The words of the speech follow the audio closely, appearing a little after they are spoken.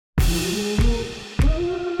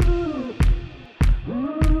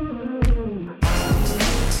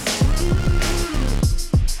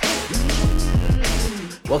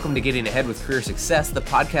Welcome to Getting Ahead with Career Success, the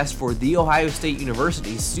podcast for The Ohio State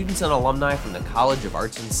University, students and alumni from the College of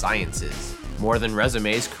Arts and Sciences. More than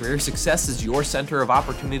resumes, Career Success is your center of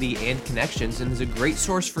opportunity and connections and is a great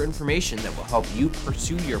source for information that will help you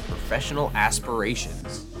pursue your professional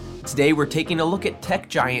aspirations. Today, we're taking a look at tech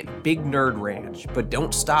giant Big Nerd Ranch, but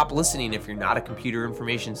don't stop listening if you're not a computer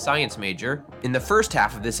information science major. In the first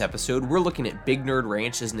half of this episode, we're looking at Big Nerd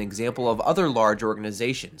Ranch as an example of other large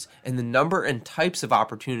organizations and the number and types of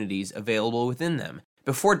opportunities available within them,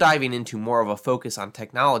 before diving into more of a focus on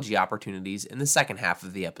technology opportunities in the second half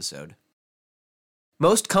of the episode.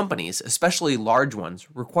 Most companies, especially large ones,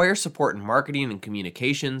 require support in marketing and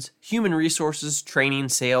communications, human resources, training,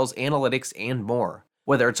 sales, analytics, and more.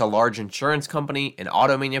 Whether it's a large insurance company, an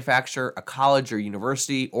auto manufacturer, a college or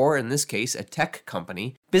university, or in this case, a tech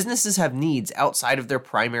company, businesses have needs outside of their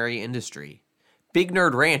primary industry. Big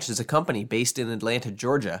Nerd Ranch is a company based in Atlanta,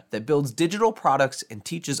 Georgia, that builds digital products and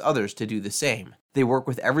teaches others to do the same. They work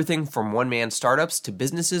with everything from one-man startups to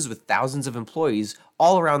businesses with thousands of employees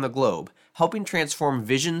all around the globe, helping transform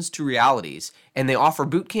visions to realities, and they offer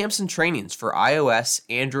boot camps and trainings for iOS,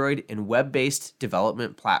 Android, and web-based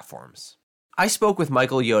development platforms. I spoke with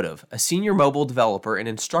Michael Yodov, a senior mobile developer and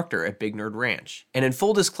instructor at Big Nerd Ranch. And in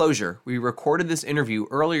full disclosure, we recorded this interview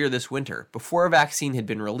earlier this winter before a vaccine had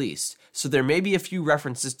been released, so there may be a few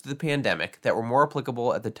references to the pandemic that were more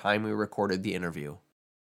applicable at the time we recorded the interview.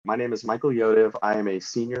 My name is Michael Yodov. I am a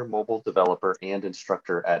senior mobile developer and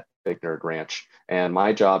instructor at Big Nerd Ranch. And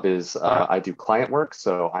my job is I do client work.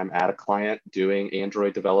 So I'm at a client doing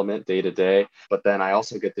Android development day to day. But then I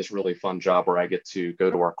also get this really fun job where I get to go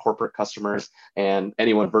to our corporate customers and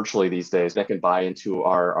anyone virtually these days that can buy into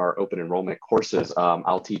our open enrollment courses.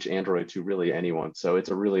 I'll teach Android to really anyone. So it's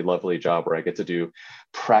a really lovely job where I get to do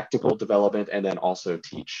practical development and then also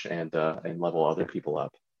teach and level other people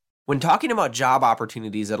up. When talking about job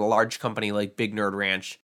opportunities at a large company like Big Nerd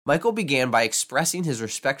Ranch, Michael began by expressing his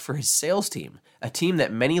respect for his sales team, a team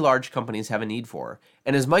that many large companies have a need for.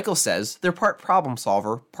 And as Michael says, they're part problem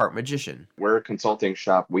solver, part magician. We're a consulting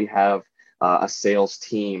shop. We have a sales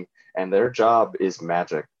team, and their job is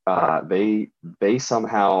magic. They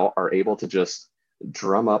somehow are able to just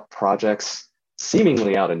drum up projects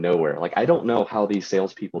seemingly out of nowhere. Like, I don't know how these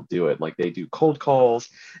salespeople do it. Like, they do cold calls,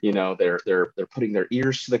 they're putting their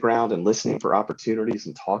ears to the ground and listening for opportunities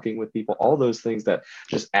and talking with people, all those things that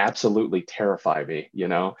just absolutely terrify me,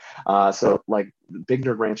 So like Big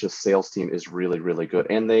Nerd Ranch's sales team is really, really good.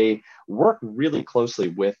 And they work really closely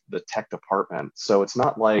with the tech department. So it's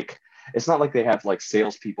not like they have like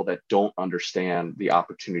salespeople that don't understand the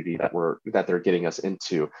opportunity that they're getting us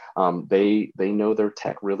into. They know their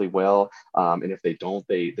tech really well, and if they don't,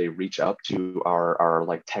 they reach up to our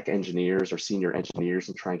like tech engineers or senior engineers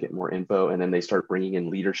and try and get more info, and then they start bringing in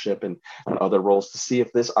leadership and other roles to see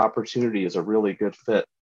if this opportunity is a really good fit.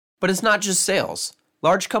 But it's not just sales.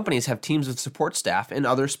 Large companies have teams of support staff in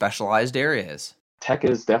other specialized areas. Tech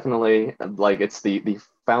is definitely it's the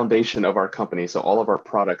foundation of our company. So all of our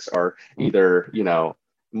products are either,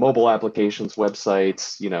 mobile applications,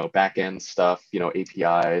 websites, back-end stuff,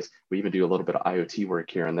 APIs. We even do a little bit of IoT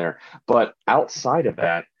work here and there. But outside of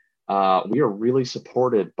that, we are really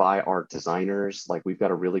supported by our designers. Like, we've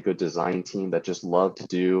got a really good design team that just love to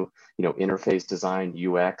do, interface design,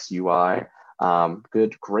 UX, UI.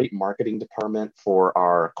 Great marketing department for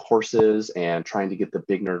our courses and trying to get the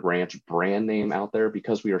Big Nerd Ranch brand name out there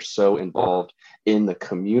because we are so involved in the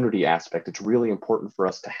community aspect. It's really important for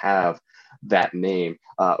us to have that name.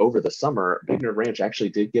 Over the summer, Big Nerd Ranch actually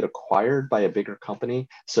did get acquired by a bigger company.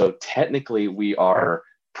 So technically we are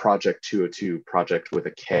Project 202, project with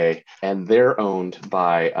a K, and they're owned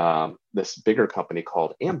by this bigger company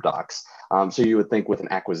called Amdocs. So you would think with an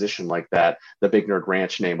acquisition like that, the Big Nerd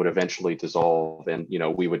Ranch name would eventually dissolve and,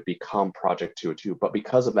 we would become Project 202. But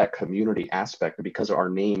because of that community aspect, and because our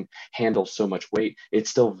name handles so much weight, it's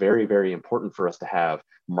still very, very important for us to have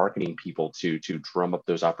marketing people to drum up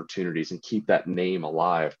those opportunities and keep that name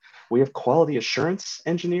alive. We have quality assurance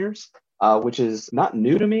engineers, which is not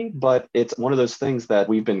new to me, but it's one of those things that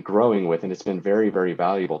we've been growing with, and it's been very, very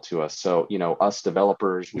valuable to us. So, us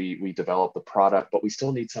developers, we develop the product, but we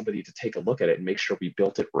still need somebody to take a look at it and make sure we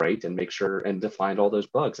built it right and make sure and to find all those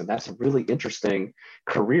bugs. And that's a really interesting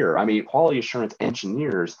career. I mean, quality assurance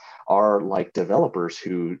engineers are like developers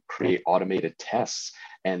who create automated tests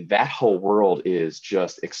And that whole world is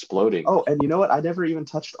just exploding. Oh, and you know what? I never even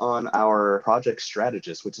touched on our project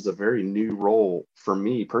strategist, which is a very new role for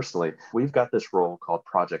me personally. We've got this role called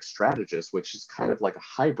project strategist, which is kind of like a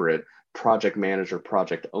hybrid project manager,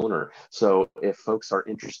 project owner. So if folks are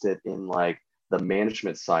interested in like the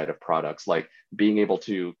management side of products, like being able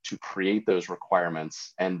to create those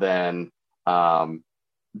requirements and then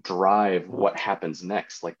drive what happens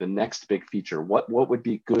next, like the next big feature, what would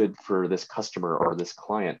be good for this customer or this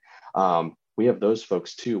client. We have those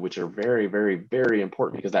folks too, which are very, very, very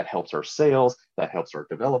important because that helps our sales, that helps our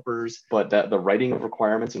developers. But that the writing of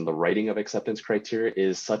requirements and the writing of acceptance criteria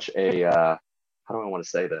is such a how do I want to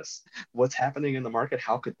say this? What's happening in the market?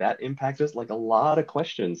 How could that impact us? Like a lot of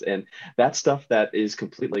questions. And that stuff that is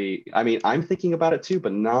completely, I mean, I'm thinking about it too,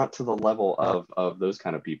 but not to the level of those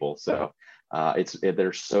kind of people. So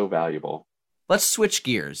they're so valuable. Let's switch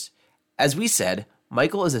gears. As we said,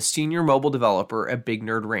 Michael is a senior mobile developer at Big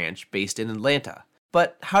Nerd Ranch based in Atlanta.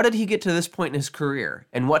 But how did he get to this point in his career,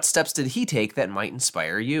 and what steps did he take that might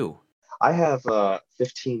inspire you? I have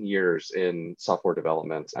 15 years in software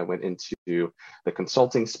development. I went into the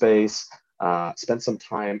consulting space, spent some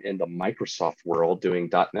time in the Microsoft world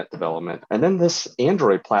doing .NET development. And then this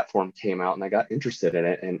Android platform came out and I got interested in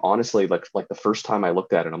it. And honestly, like the first time I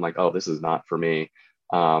looked at it, I'm like, oh, this is not for me.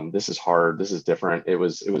 This is hard. This is different. It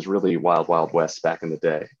was really wild, wild west back in the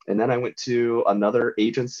day. And then I went to another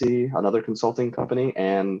agency, another consulting company,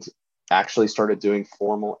 and actually started doing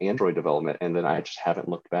formal Android development. And then I just haven't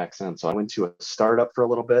looked back since. So I went to a startup for a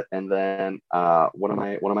little bit. And then one of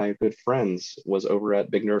my good friends was over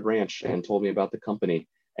at Big Nerd Ranch and told me about the company.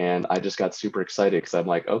 And I just got super excited because I'm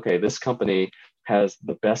like, okay, this company has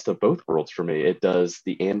the best of both worlds for me. It does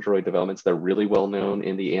the Android developments. They're really well known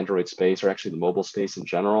in the Android space, or actually the mobile space in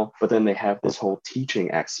general. But then they have this whole teaching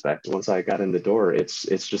aspect. Once I got in the door, it's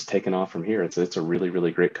just taken off from here. It's a really,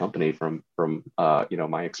 really great company from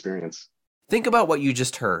my experience. Think about what you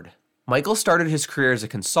just heard. Michael started his career as a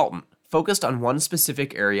consultant, focused on one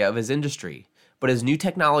specific area of his industry. But as new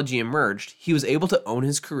technology emerged, he was able to own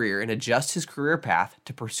his career and adjust his career path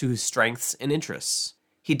to pursue his strengths and interests.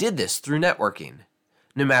 He did this through networking.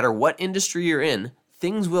 No matter what industry you're in,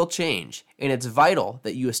 things will change, and it's vital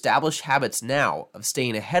that you establish habits now of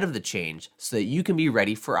staying ahead of the change so that you can be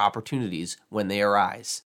ready for opportunities when they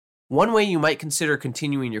arise. One way you might consider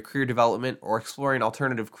continuing your career development or exploring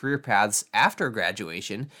alternative career paths after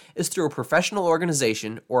graduation is through a professional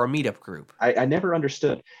organization or a meetup group. I never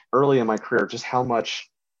understood early in my career just how much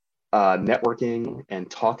networking and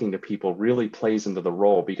talking to people really plays into the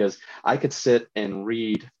role, because I could sit and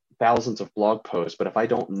read thousands of blog posts, but if I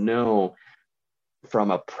don't know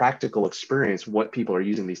from a practical experience what people are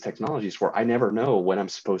using these technologies for, I never know when I'm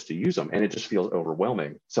supposed to use them, and it just feels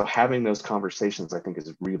overwhelming. So having those conversations, I think,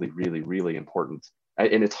 is really, really, really important.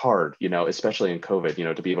 And it's hard, especially in COVID,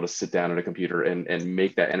 to be able to sit down at a computer and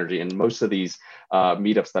make that energy. And most of these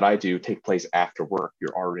meetups that I do take place after work.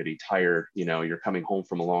 You're already tired, you're coming home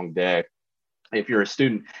from a long day. If you're a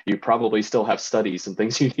student, you probably still have studies and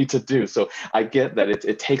things you need to do. So I get that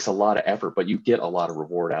it takes a lot of effort, but you get a lot of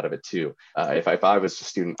reward out of it too. If I was a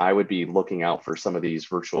student, I would be looking out for some of these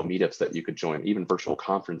virtual meetups that you could join, even virtual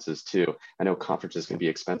conferences too. I know conferences can be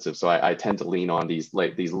expensive, so I tend to lean on these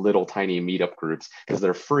little tiny meetup groups because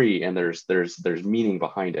they're free and there's meaning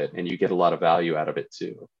behind it, and you get a lot of value out of it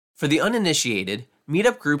too. For the uninitiated,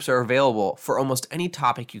 meetup groups are available for almost any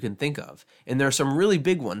topic you can think of, and there are some really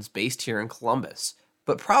big ones based here in Columbus,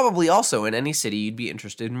 but probably also in any city you'd be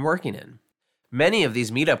interested in working in. Many of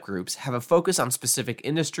these meetup groups have a focus on specific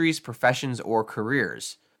industries, professions, or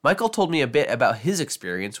careers. Michael told me a bit about his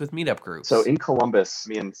experience with meetup groups. So in Columbus,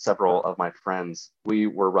 me and several of my friends, we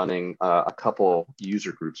were running a couple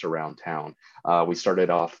user groups around town. We started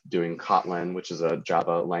off doing Kotlin, which is a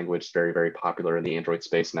Java language, very, very popular in the Android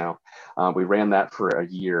space now. We ran that for a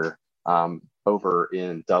year. Over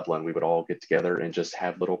in Dublin, we would all get together and just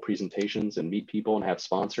have little presentations and meet people and have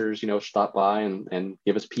sponsors, stop by and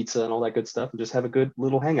give us pizza and all that good stuff and just have a good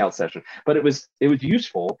little hangout session. But it was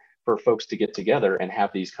useful for folks to get together and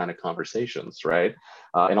have these kind of conversations, right?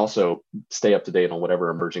 And also stay up to date on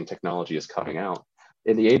whatever emerging technology is coming out.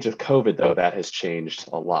 In the age of COVID, though, that has changed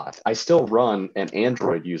a lot. I still run an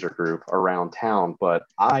Android user group around town, but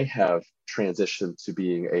I have transitioned to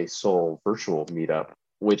being a sole virtual meetup,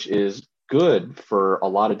 which is good for a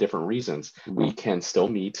lot of different reasons. We can still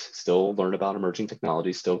meet, still learn about emerging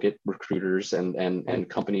technologies, still get recruiters and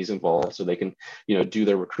companies involved so they can, do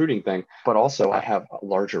their recruiting thing. But also I have a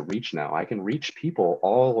larger reach now. I can reach people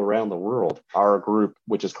all around the world. Our group,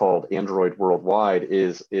 which is called Android Worldwide,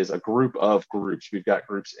 is a group of groups. We've got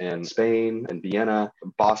groups in Spain and Vienna,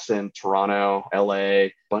 Boston, Toronto, LA,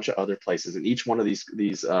 bunch of other places, and each one of these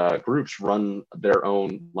groups run their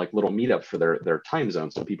own like little meetup for their time zone,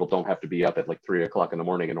 so people don't have to be up at like 3 o'clock in the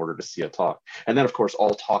morning in order to see a talk. And then of course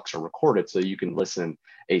all talks are recorded so you can listen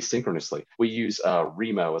asynchronously. We use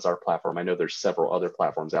Remo as our platform. I know there's several other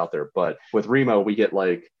platforms out there, but with Remo we get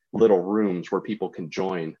like little rooms where people can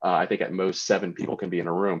join. I think at most 7 people can be in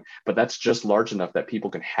a room, but that's just large enough that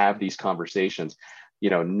people can have these conversations,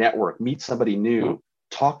 network, meet somebody new,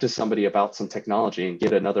 talk to somebody about some technology and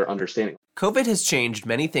get another understanding. COVID has changed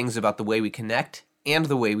many things about the way we connect and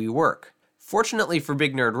the way we work. Fortunately for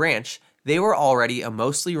Big Nerd Ranch, they were already a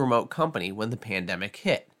mostly remote company when the pandemic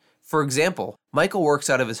hit. For example, Michael works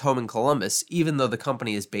out of his home in Columbus, even though the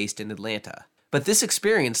company is based in Atlanta. But this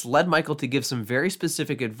experience led Michael to give some very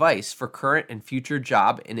specific advice for current and future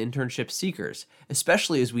job and internship seekers,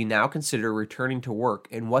 especially as we now consider returning to work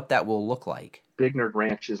and what that will look like. Big Nerd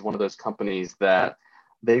Ranch is one of those companies that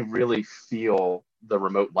they really feel the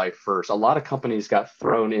remote life first. A lot of companies got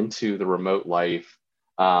thrown into the remote life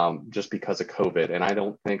just because of COVID. And I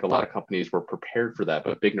don't think a lot of companies were prepared for that.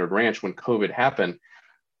 But Big Nerd Ranch, when COVID happened,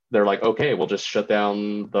 they're like, okay, we'll just shut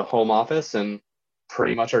down the home office and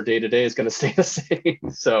pretty much our day-to-day is going to stay the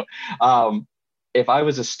same. So if I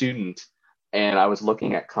was a student and I was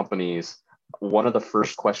looking at companies, one of the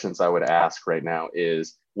first questions I would ask right now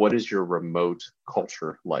is, what is your remote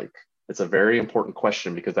culture like? It's a very important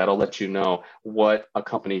question because that'll let you know what a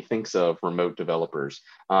company thinks of remote developers.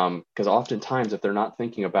 Because oftentimes, if they're not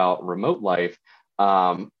thinking about remote life,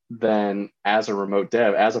 then as a remote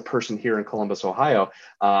dev, as a person here in Columbus, Ohio,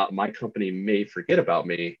 my company may forget about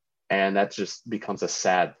me. And that just becomes a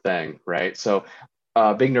sad thing, right? So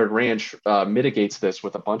Big Nerd Ranch mitigates this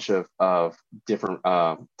with a bunch of different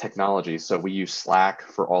technologies. So we use Slack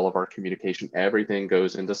for all of our communication. Everything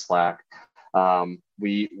goes into Slack.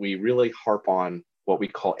 We really harp on what we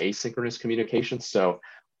call asynchronous communication. So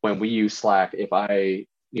when we use Slack, if I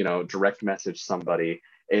direct message somebody,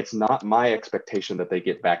 it's not my expectation that they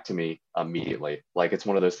get back to me immediately. Like it's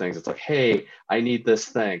one of those things. It's like, hey, I need this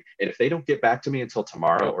thing. And if they don't get back to me until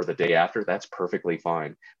tomorrow or the day after, that's perfectly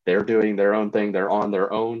fine. They're doing their own thing. They're on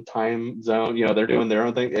their own time zone. They're doing their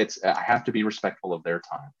own thing. I have to be respectful of their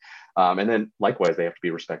time. And then likewise, they have to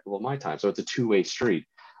be respectful of my time. So it's a two-way street.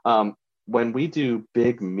 When we do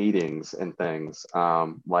big meetings and things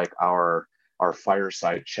like our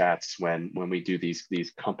fireside chats, when we do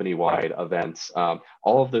these company-wide events,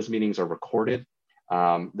 all of those meetings are recorded.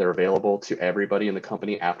 They're available to everybody in the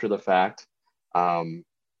company after the fact.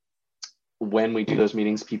 When we do those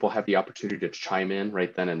meetings, people have the opportunity to chime in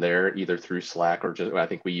right then and there, either through Slack or just, I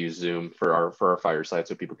think we use Zoom for our fireside,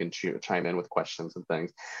 so people can chime in with questions and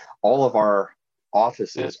things. All of our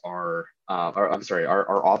offices are,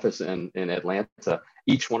 our office in Atlanta,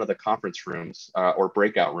 each one of the conference rooms or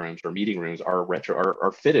breakout rooms or meeting rooms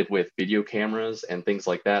are fitted with video cameras and things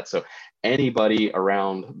like that. So anybody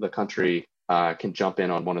around the country can jump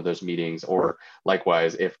in on one of those meetings, or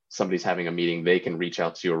likewise, if somebody's having a meeting, they can reach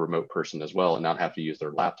out to a remote person as well and not have to use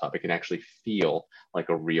their laptop. It can actually feel like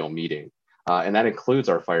a real meeting. And that includes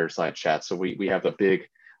our fireside chat. So we have the big,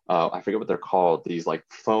 I forget what they're called, these like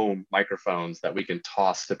foam microphones that we can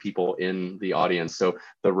toss to people in the audience. So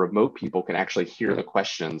the remote people can actually hear the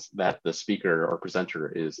questions that the speaker or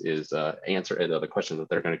presenter is answer the questions that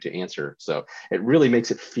they're going to answer. So it really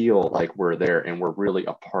makes it feel like we're there and we're really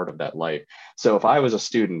a part of that life. So if I was a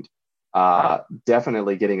student,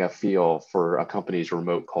 definitely getting a feel for a company's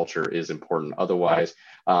remote culture is important. Otherwise,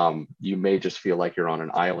 you may just feel like you're on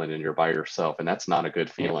an island and you're by yourself, and that's not a good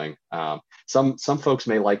feeling. Some folks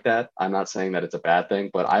may like that. I'm not saying that it's a bad thing,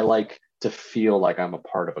 but I like to feel like I'm a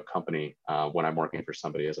part of a company when I'm working for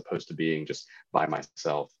somebody, as opposed to being just by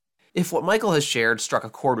myself. If what Michael has shared struck a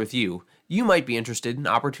chord with you, you might be interested in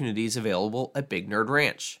opportunities available at Big Nerd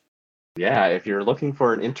Ranch. Yeah, if you're looking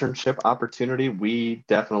for an internship opportunity, we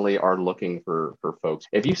definitely are looking for folks.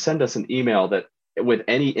 If you send us an email that with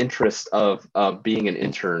any interest of being an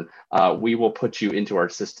intern, we will put you into our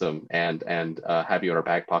system and have you in our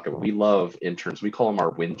back pocket. We love interns. We call them our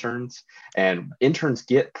winterns, and interns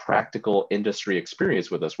get practical industry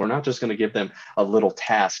experience with us. We're not just going to give them a little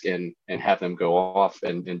task and have them go off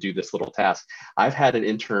and do this little task. I've had an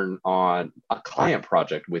intern on a client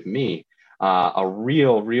project with me, a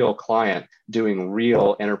real client doing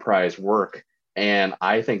real enterprise work And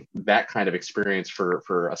I think that kind of experience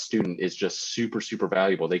for a student is just super, super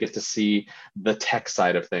valuable. They get to see the tech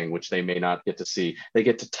side of thing, which they may not get to see. They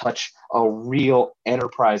get to touch a real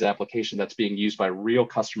enterprise application that's being used by real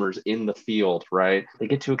customers in the field, right? They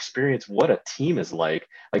get to experience what a team is like.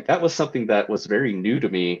 Like that was something that was very new to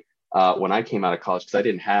me when I came out of college, because I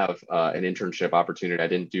didn't have an internship opportunity. I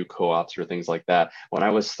didn't do co-ops or things like that. When I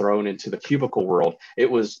was thrown into the cubicle world, it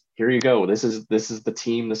was, here you go. This is the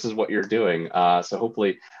team. This is what you're doing. So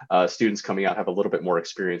hopefully students coming out have a little bit more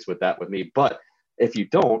experience with that with me. But if you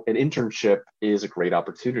don't, an internship is a great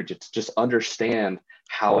opportunity to just understand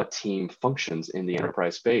how a team functions in the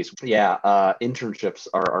enterprise space. Yeah, internships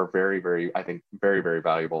are very, very, I think, very, very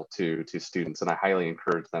valuable to students, and I highly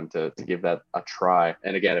encourage them to give that a try.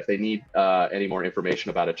 And again, if they need any more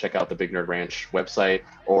information about it, check out the Big Nerd Ranch website,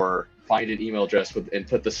 or find an email address and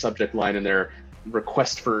put the subject line in there,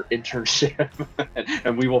 request for internship,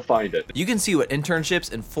 and we will find it. You can see what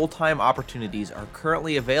internships and full-time opportunities are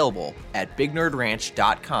currently available at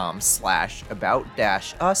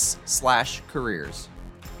bignerdranch.com/about-us/careers.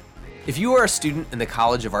 If you are a student in the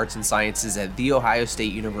College of Arts and Sciences at The Ohio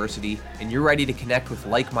State University and you're ready to connect with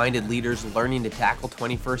like-minded leaders learning to tackle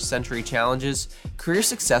 21st century challenges, Career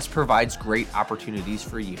Success provides great opportunities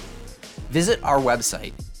for you. Visit our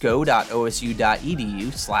website,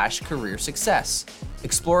 go.osu.edu/careersuccess.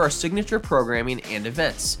 Explore our signature programming and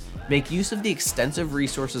events. Make use of the extensive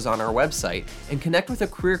resources on our website and connect with a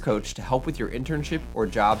career coach to help with your internship or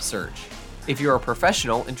job search. If you're a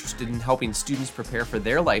professional interested in helping students prepare for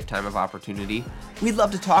their lifetime of opportunity, we'd love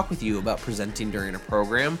to talk with you about presenting during a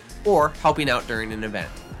program or helping out during an event.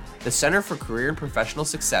 The Center for Career and Professional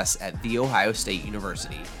Success at The Ohio State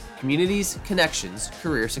University. Communities, connections,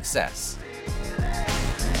 career success.